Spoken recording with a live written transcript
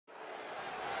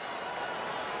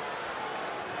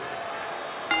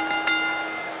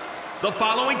The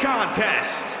following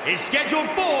contest is scheduled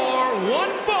for one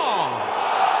fall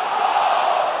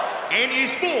and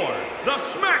is for the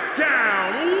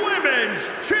Smackdown Women's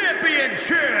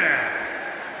Championship.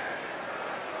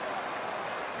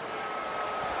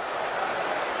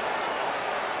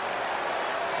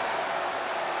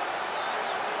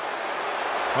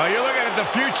 Well, you're looking at the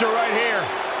future right here.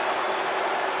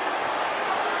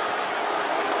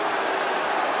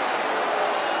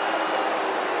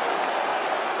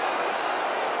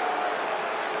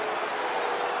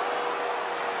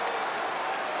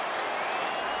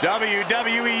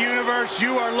 WWE Universe,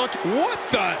 you are looking... What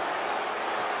the...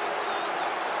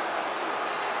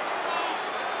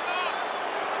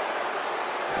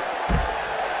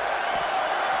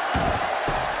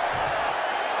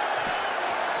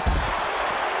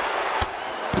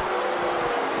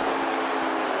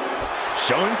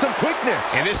 Showing some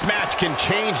quickness. And this match can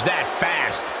change that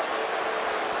fast.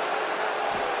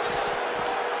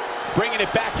 Bringing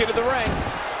it back into the ring.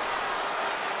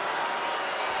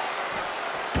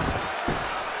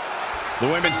 The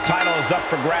women's title is up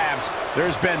for grabs.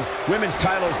 There's been women's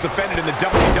titles defended in the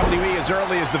WWE as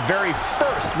early as the very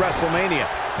first WrestleMania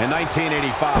in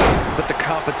 1985. But the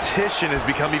competition has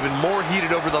become even more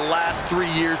heated over the last 3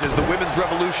 years as the women's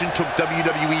revolution took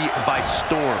WWE by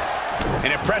storm. An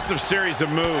impressive series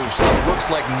of moves. Looks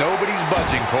like nobody's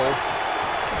budging, Cole.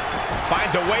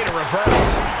 Finds a way to reverse.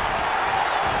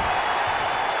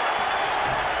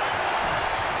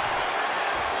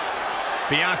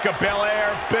 Bianca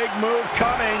Belair, big move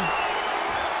coming.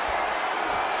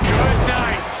 Good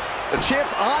night. The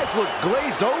champ's eyes look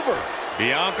glazed over.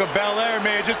 Bianca Belair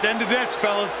may have just ended this,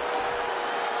 fellas.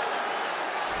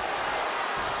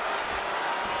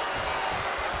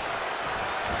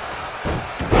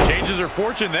 Changes her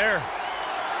fortune there.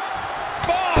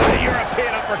 Oh,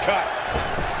 European uppercut.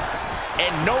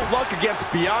 And no luck against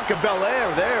Bianca Belair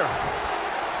there.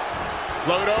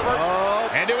 Float over,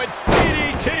 and do a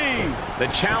DDT. The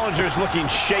challenger's looking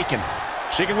shaken.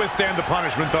 She can withstand the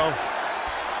punishment, though.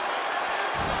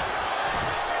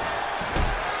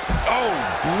 Oh,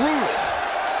 brutal.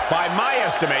 By my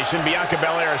estimation, Bianca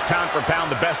Belair is pound for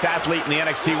pound the best athlete in the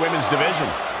NXT Women's Division.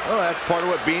 Well, that's part of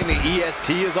what being the EST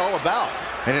is all about.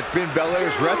 And it's been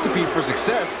Belair's recipe for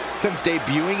success since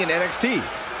debuting in NXT.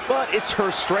 But it's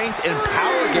her strength and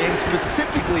power game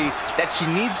specifically that she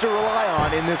needs to rely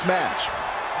on in this match.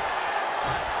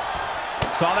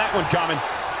 Saw that one coming.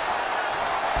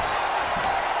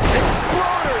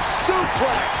 Exploder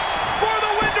suplex For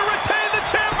the win to retain the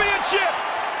championship.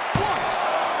 1,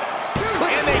 2,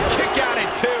 and they kick out at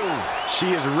 2.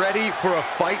 She is ready for a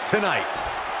fight tonight.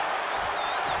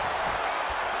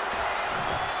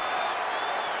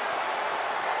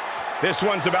 This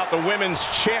one's about the women's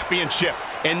championship,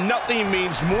 and nothing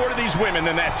means more to these women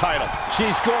than that title. She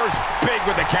scores big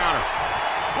with the counter.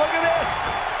 Look at this.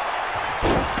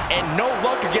 And no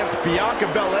luck against Bianca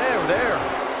Belair there.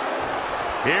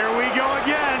 Here we go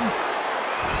again.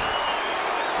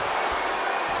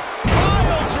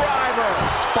 Pile driver.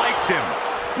 Spiked him.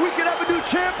 We could have a new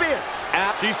champion.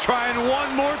 She's trying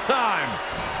one more time.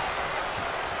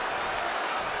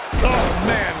 Oh,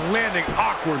 man, landing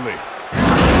awkwardly.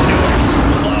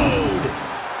 Explode.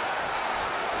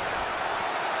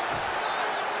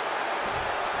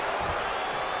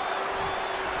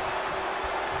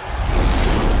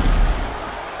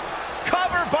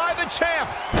 Cover by the champ.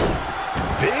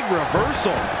 Big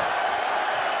reversal.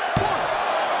 1,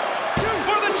 2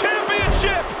 for the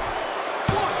championship.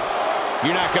 1.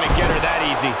 You're not going to get her that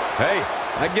easy. Hey,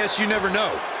 I guess you never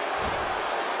know.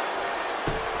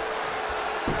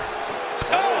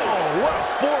 What a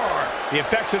forearm. The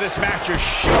effects of this match are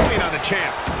showing on the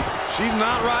champ. She's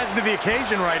not rising to the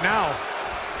occasion right now.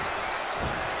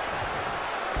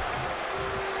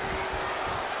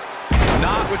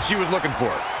 Not what she was looking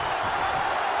for.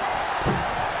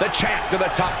 The champ to the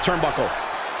top turnbuckle.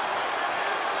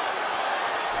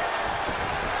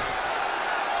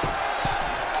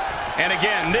 And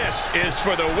again, this is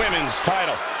for the women's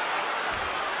title.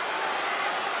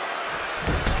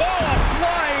 Oh, a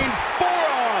flying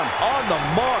forearm On the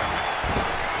mark.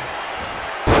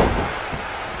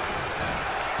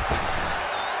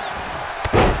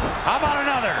 How about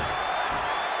another?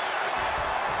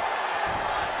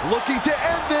 Looking to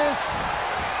end this.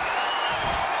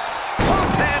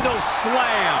 Pump handle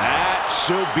slam. That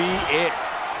should be it.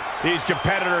 These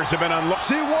competitors have been unlocked.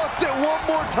 She wants it one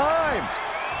more time.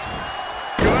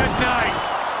 Good night.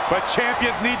 But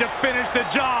champions need to finish the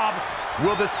job.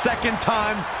 Will the second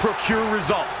time procure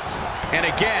results? And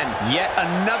again, yet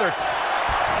another.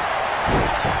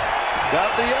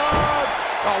 Got the arm.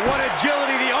 Oh, what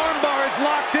agility. The armbar is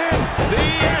locked in. The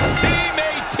EST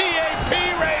made TAP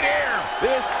right here.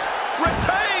 This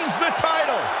retains the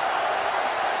title.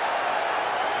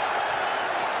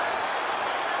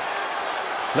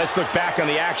 Let's look back on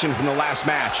the action from the last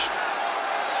match.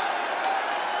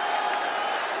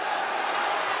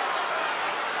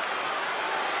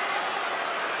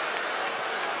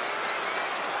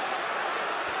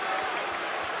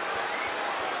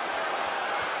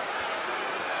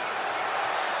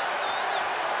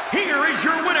 Here is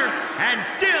your winner, and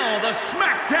still the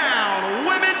Smackdown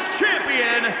Women's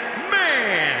Champion,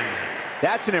 Man.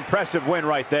 That's an impressive win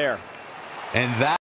right there. And that